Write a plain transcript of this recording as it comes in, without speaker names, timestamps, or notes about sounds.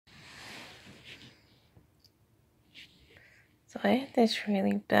So I had this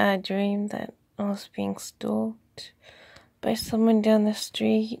really bad dream that I was being stalked by someone down the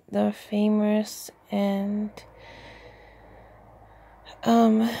street. They were famous, and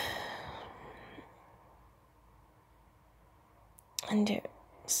it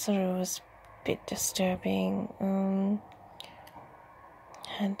sort of was a bit disturbing.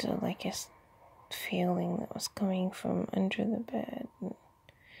 I had like a feeling that was coming from under the bed. And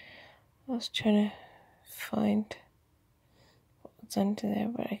I was trying to find what was under there,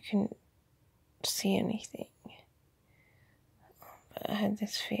 but I couldn't see anything. But I had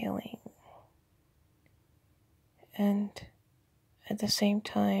this feeling. And at the same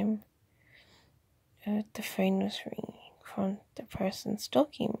time, the phone was ringing from the person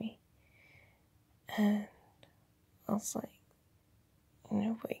stalking me. And I was like,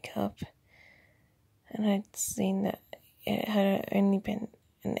 wake up. And I'd seen that it had only been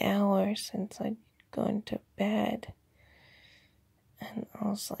an hour since I'd gone to bed. And I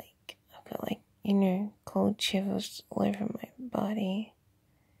was like, I got like, cold shivers all over my body.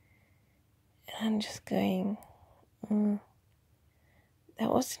 And I'm just going, that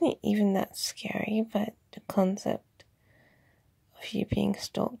wasn't even that scary, but the concept of you being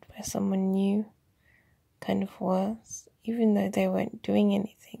stalked by someone new kind of was, even though they weren't doing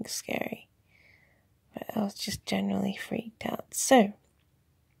anything scary. But I was just generally freaked out. So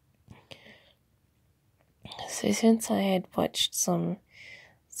since I had watched some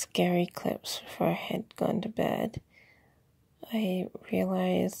scary clips before I had gone to bed, I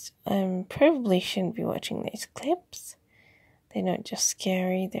realized I probably shouldn't be watching these clips. They're not just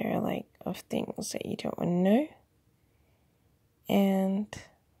scary, they're like of things that you don't want to know. And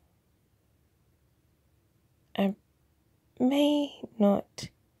I may not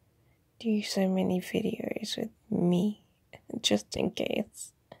do so many videos with me, just in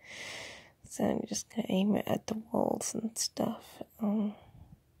case. So I'm just going to aim it at the walls and stuff.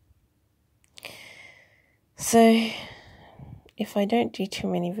 So if I don't do too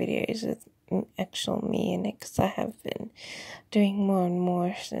many videos with actual me in it, because I have been doing more and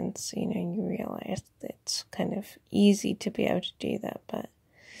more since, you realize that it's kind of easy to be able to do that, but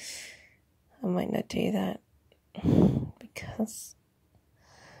I might not do that because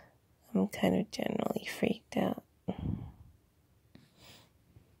I'm kind of generally freaked out.